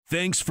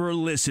Thanks for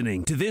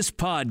listening to this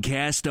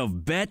podcast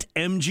of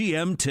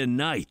BetMGM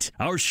Tonight.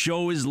 Our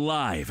show is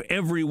live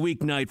every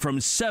weeknight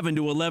from 7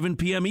 to 11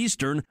 p.m.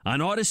 Eastern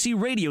on Odyssey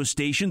radio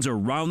stations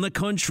around the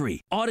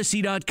country,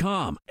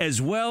 Odyssey.com,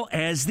 as well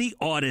as the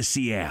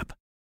Odyssey app.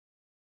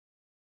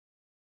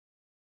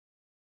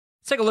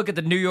 Let's take a look at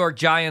the New York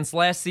Giants.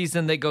 Last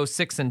season, they go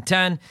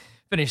 6-10,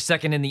 finished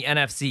second in the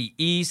NFC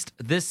East.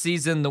 This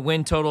season, the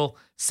win total,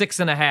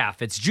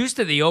 6.5. It's juiced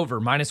to the over,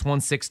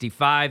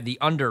 -165. The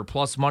under,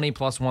 plus money,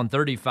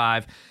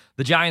 +135.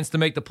 The Giants to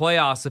make the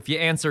playoffs. If you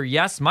answer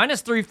yes,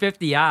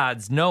 -350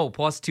 odds. No,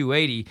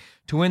 +280.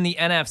 To win the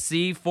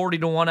NFC,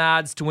 40-1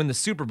 odds. To win the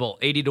Super Bowl,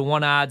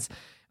 80-1 odds.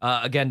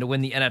 Again, to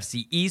win the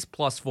NFC East,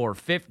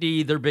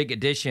 +450. They're big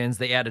additions.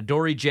 They add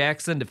Adoree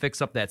Jackson to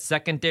fix up that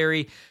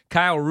secondary.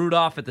 Kyle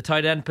Rudolph at the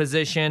tight end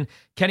position.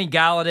 Kenny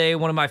Golladay,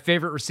 one of my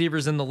favorite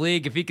receivers in the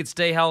league, if he could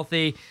stay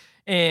healthy.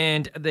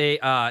 And they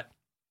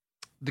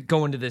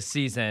go into this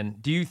season.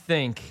 Do you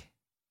think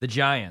the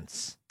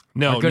Giants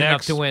are good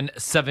enough to win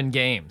 7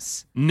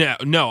 games? No.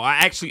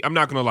 I'm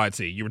not going to lie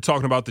to you. You were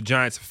talking about the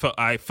Giants.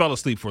 I fell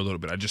asleep for a little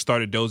bit. I just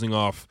started dozing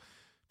off.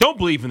 Don't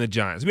believe in the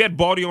Giants. We had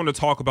Baldy on to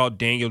talk about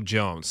Daniel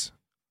Jones,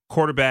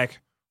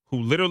 quarterback who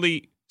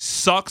literally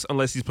sucks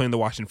unless he's playing the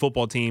Washington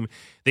football team.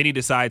 Then he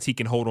decides he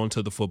can hold on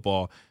to the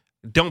football.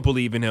 Don't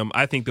believe in him.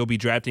 I think they'll be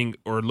drafting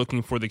or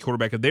looking for the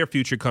quarterback of their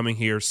future coming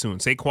here soon.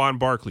 Saquon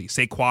Barkley,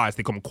 Saquaz,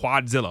 they call him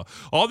Quadzilla.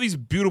 All these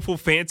beautiful,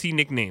 fancy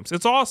nicknames.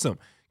 It's awesome.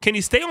 Can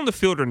he stay on the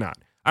field or not?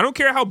 I don't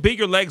care how big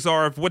your legs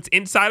are. If what's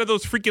inside of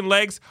those freaking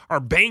legs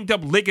are banged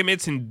up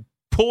ligaments and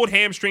pulled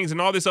hamstrings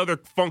and all this other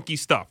funky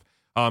stuff.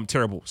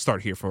 Terrible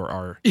start here for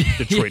our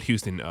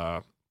Detroit-Houston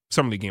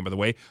Summer League game, by the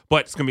way.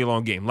 But it's going to be a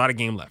long game. A lot of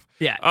game left.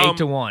 Yeah,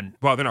 8-1.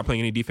 Well, they're not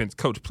playing any defense.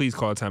 Coach, please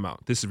call a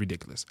timeout. This is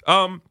ridiculous.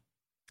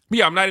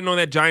 Yeah, I'm not in on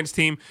that Giants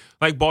team.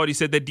 Like Baldy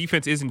said, that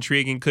defense is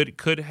intriguing.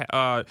 Could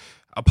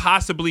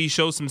possibly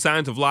show some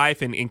signs of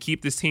life and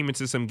keep this team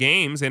into some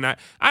games. And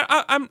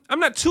I'm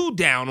not too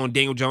down on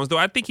Daniel Jones, though.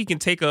 I think he can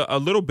take a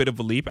little bit of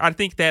a leap. I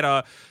think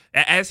that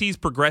as he's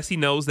progressed, he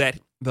knows that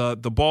the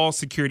ball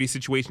security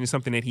situation is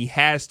something that he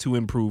has to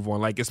improve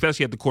on, like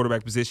especially at the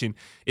quarterback position.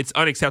 It's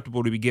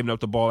unacceptable to be giving up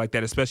the ball like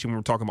that, especially when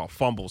we're talking about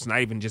fumbles, not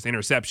even just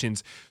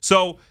interceptions.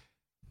 So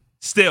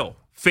still,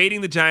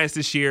 fading the Giants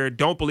this year.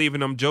 Don't believe in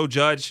them. Joe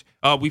Judge,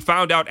 we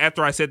found out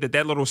after I said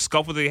that little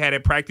scuffle they had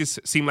at practice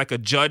seemed like a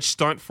Judge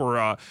stunt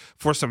for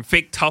some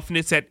fake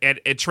toughness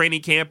at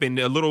training camp and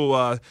a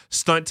little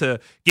stunt to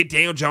get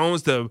Daniel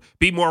Jones to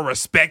be more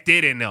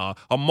respected and a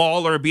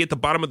mauler, be at the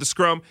bottom of the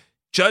scrum.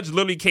 Judge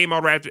literally came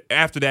out right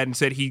after that and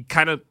said he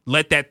kind of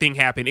let that thing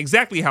happen,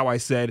 exactly how I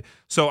said.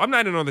 So I'm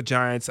not in on the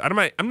Giants. I'm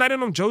not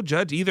in on Joe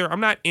Judge either.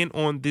 I'm not in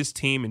on this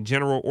team in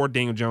general or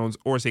Daniel Jones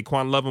or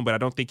Saquon. Love him, but I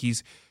don't think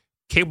he's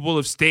capable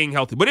of staying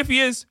healthy. But if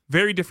he is,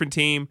 very different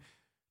team.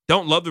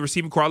 Don't love the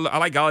receiving core. I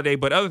like Golladay,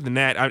 but other than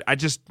that,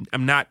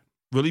 I'm not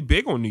really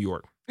big on New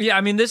York. Yeah,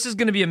 I mean, this is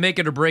going to be a make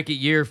it or break it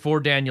year for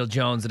Daniel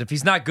Jones. And if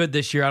he's not good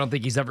this year, I don't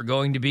think he's ever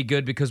going to be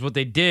good, because what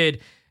they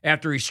did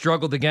after he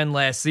struggled again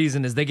last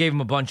season is they gave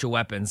him a bunch of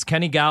weapons.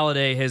 Kenny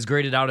Golladay has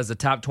graded out as a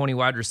top 20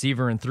 wide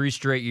receiver in 3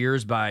 straight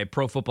years by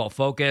Pro Football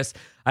Focus.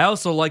 I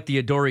also like the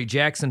Adoree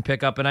Jackson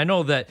pickup, and I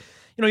know that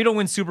you don't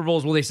win Super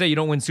Bowls. Well, they say you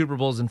don't win Super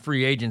Bowls in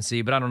free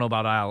agency, but I don't know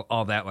about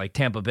all that. Like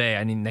Tampa Bay,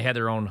 I mean, they had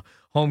their own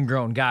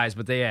homegrown guys,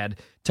 but they had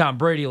Tom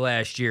Brady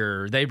last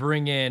year. They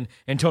bring in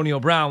Antonio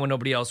Brown when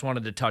nobody else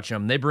wanted to touch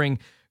him. They bring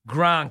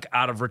Gronk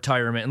out of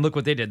retirement, and look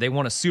what they did. They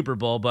won a Super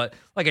Bowl, but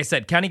like I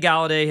said, Kenny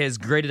Golladay has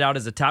graded out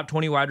as a top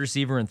 20 wide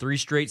receiver in 3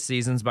 straight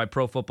seasons by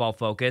Pro Football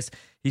Focus.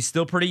 He's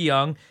still pretty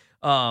young.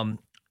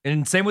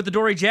 And same with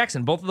Adoree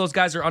Jackson. Both of those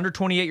guys are under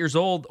 28 years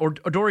old.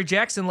 Adoree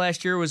Jackson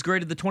last year was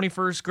graded the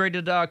 21st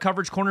graded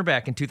coverage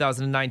cornerback in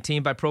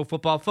 2019 by Pro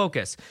Football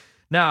Focus.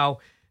 Now,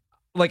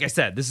 like I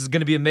said, this is going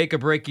to be a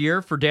make-or-break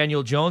year for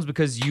Daniel Jones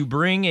because you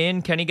bring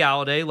in Kenny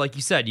Golladay. Like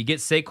you said, you get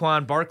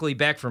Saquon Barkley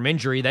back from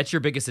injury. That's your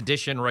biggest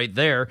addition right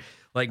there.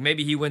 Like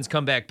maybe he wins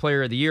comeback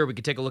player of the year. We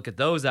could take a look at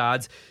those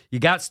odds. You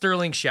got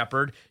Sterling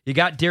Shepard, you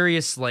got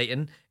Darius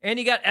Slayton, and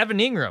you got Evan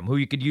Ingram, who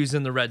you could use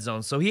in the red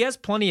zone. So he has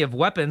plenty of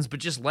weapons, but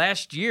just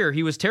last year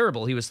he was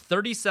terrible. He was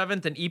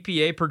 37th in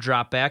EPA per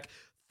dropback,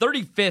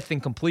 35th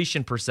in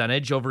completion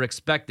percentage over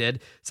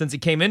expected since he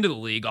came into the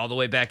league all the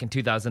way back in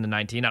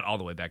 2019. Not all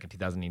the way back in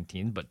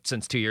 2018, but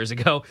since 2 years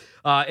ago.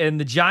 And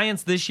the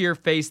Giants this year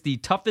faced the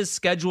toughest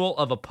schedule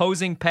of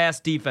opposing pass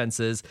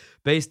defenses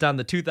based on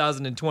the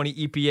 2020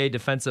 EPA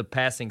defensive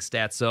passing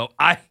stats. So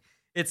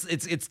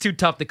it's too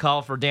tough to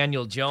call for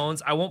Daniel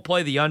Jones. I won't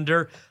play the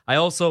under. I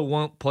also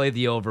won't play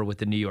the over with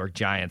the New York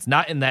Giants.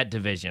 Not in that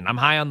division. I'm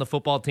high on the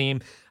football team.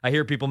 I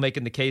hear people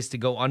making the case to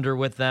go under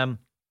with them.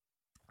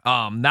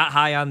 Not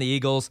high on the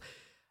Eagles.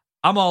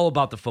 I'm all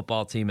about the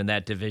football team in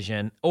that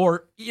division.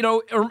 Or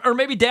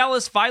maybe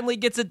Dallas finally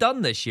gets it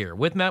done this year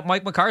with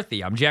Mike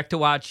McCarthy. I'm jacked to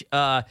watch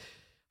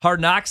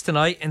Hard Knocks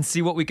tonight and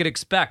see what we could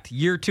expect.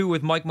 Year 2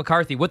 with Mike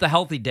McCarthy with a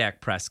healthy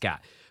Dak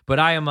Prescott. But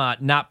I am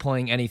not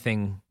playing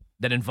anything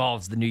that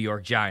involves the New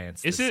York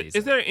Giants this season.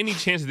 Is there any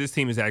chance that this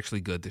team is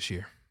actually good this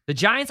year? The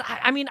Giants,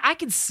 I mean, I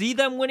could see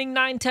them winning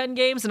 9-10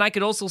 games, and I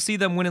could also see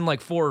them winning like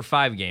 4 or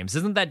 5 games.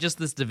 Isn't that just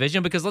this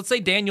division? Because let's say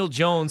Daniel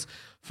Jones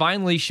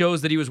finally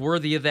shows that he was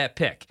worthy of that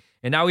pick,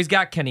 and now he's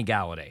got Kenny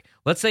Galladay.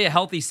 Let's say a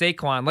healthy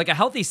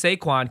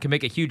Saquon can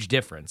make a huge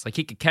difference. Like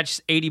he could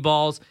catch 80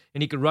 balls,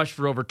 and he could rush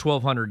for over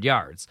 1,200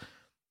 yards.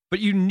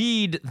 But you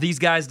need these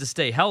guys to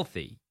stay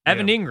healthy.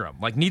 Evan Ingram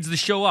needs to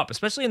show up,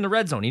 especially in the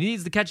red zone. He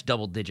needs to catch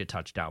double-digit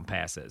touchdown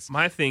passes.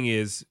 My thing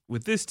is,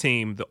 with this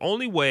team, the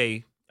only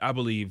way I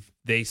believe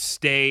they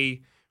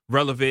stay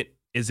relevant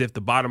is if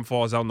the bottom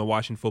falls out on the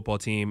Washington football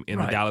team and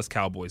the Dallas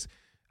Cowboys.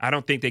 I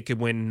don't think they could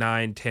win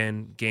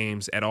 9-10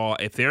 games at all.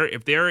 If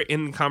they're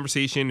in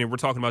conversation and we're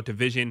talking about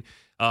division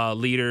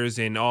leaders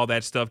and all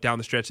that stuff down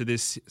the stretch of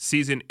this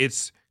season,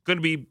 it's going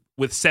to be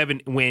with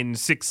 7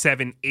 wins, 6,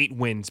 7, 8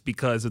 wins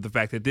because of the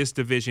fact that this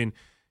division,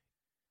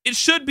 it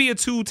should be a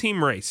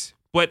 2-team race.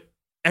 But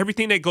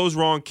everything that goes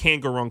wrong can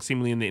go wrong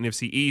seemingly in the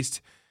NFC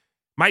East.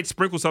 Might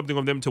sprinkle something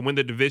on them to win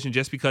the division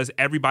just because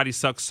everybody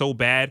sucks so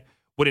bad.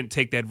 Wouldn't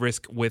take that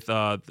risk with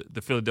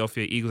the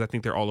Philadelphia Eagles. I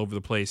think they're all over the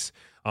place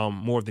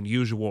more than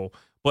usual.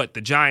 But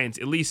the Giants,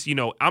 at least,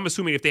 I'm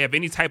assuming if they have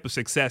any type of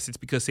success, it's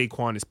because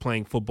Saquon is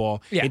playing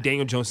football and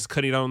Daniel Jones is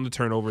cutting out on the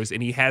turnovers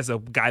and he has a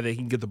guy that he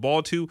can get the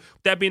ball to.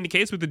 That being the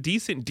case with a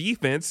decent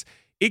defense,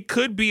 it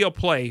could be a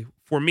play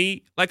for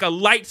me, like a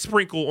light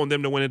sprinkle on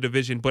them to win a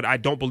division, but I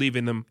don't believe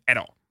in them at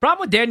all.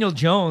 Problem with Daniel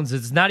Jones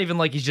is it's not even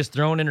like he's just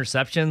throwing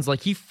interceptions.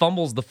 Like he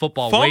fumbles the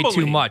football way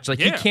too much. Like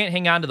he can't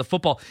hang on to the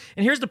football.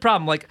 And here's the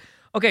problem.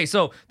 Okay,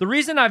 so the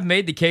reason I've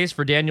made the case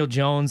for Daniel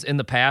Jones in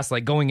the past,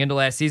 going into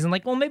last season,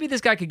 maybe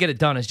this guy could get it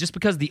done, is just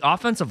because the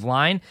offensive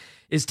line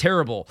is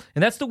terrible.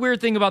 And that's the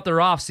weird thing about their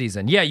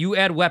offseason. Yeah, you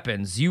add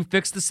weapons. You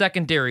fix the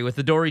secondary with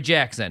Adoree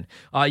Jackson.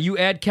 You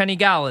add Kenny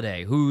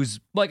Galladay, who's,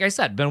 like I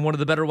said, been one of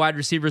the better wide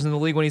receivers in the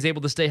league when he's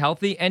able to stay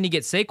healthy, and you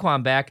get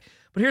Saquon back.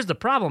 But here's the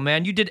problem,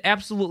 man. You did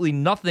absolutely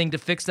nothing to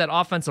fix that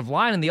offensive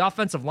line, and the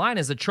offensive line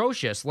is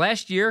atrocious.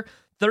 Last year,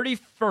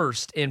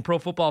 31st in Pro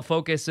Football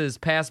Focus's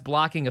pass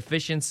blocking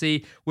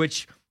efficiency,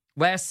 which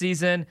last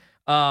season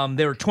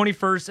they were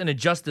 21st in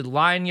adjusted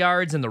line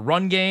yards in the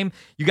run game.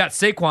 You got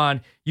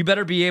Saquon. You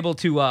better be able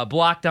to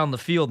block down the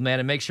field, man,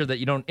 and make sure that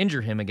you don't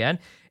injure him again.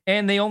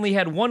 And they only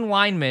had one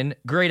lineman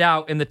grade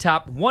out in the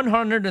top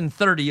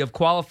 130 of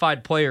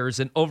qualified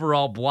players in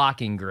overall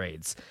blocking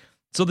grades.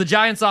 So the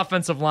Giants'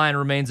 offensive line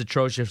remains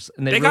atrocious,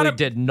 and they really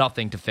did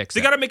nothing to fix it.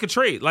 They got to make a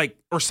trade,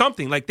 or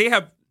something.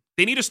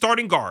 They need a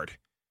starting guard.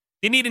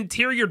 They need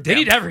interior depth. They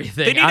need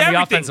everything on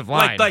the offensive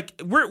line.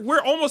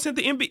 We're almost in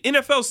the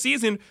NFL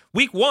season,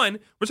 week 1.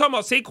 We're talking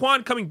about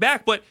Saquon coming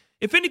back, but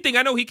if anything,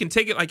 I know he can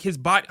take it his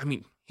body. I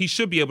mean, he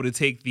should be able to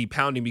take the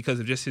pounding because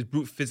of just his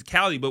brute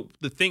physicality. But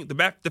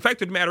the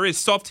fact of the matter is,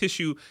 soft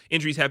tissue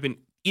injuries have been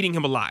eating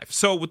him alive.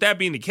 So with that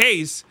being the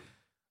case,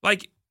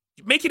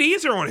 make it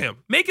easier on him.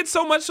 Make it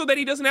so much so that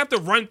he doesn't have to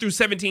run through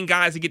 17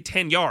 guys to get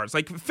 10 yards.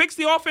 Fix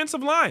the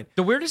offensive line.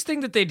 The weirdest thing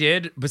that they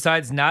did,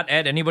 besides not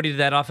add anybody to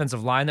that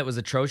offensive line that was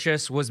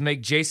atrocious, was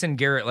make Jason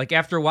Garrett.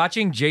 After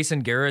watching Jason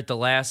Garrett the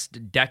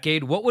last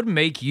decade, what would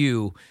make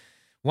you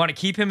want to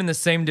keep him in the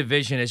same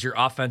division as your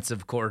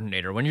offensive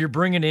coordinator when you're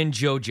bringing in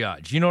Joe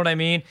Judge? You know what I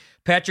mean?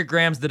 Patrick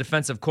Graham's the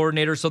defensive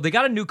coordinator, so they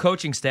got a new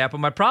coaching staff. But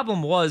my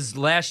problem was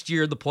last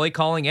year, the play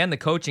calling and the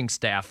coaching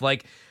staff.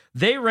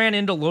 They ran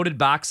into loaded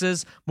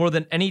boxes more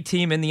than any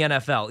team in the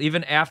NFL,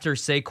 even after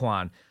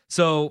Saquon.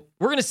 So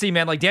we're going to see,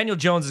 man, Daniel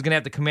Jones is going to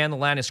have to command the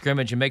line of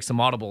scrimmage and make some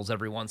audibles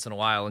every once in a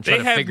while and try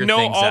to figure things out.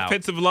 They have no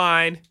offensive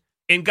line,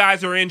 and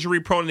guys are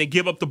injury prone, and they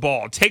give up the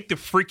ball. Take the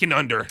freaking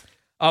under.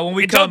 When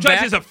we come Joe back,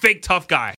 Judge is a fake tough guy.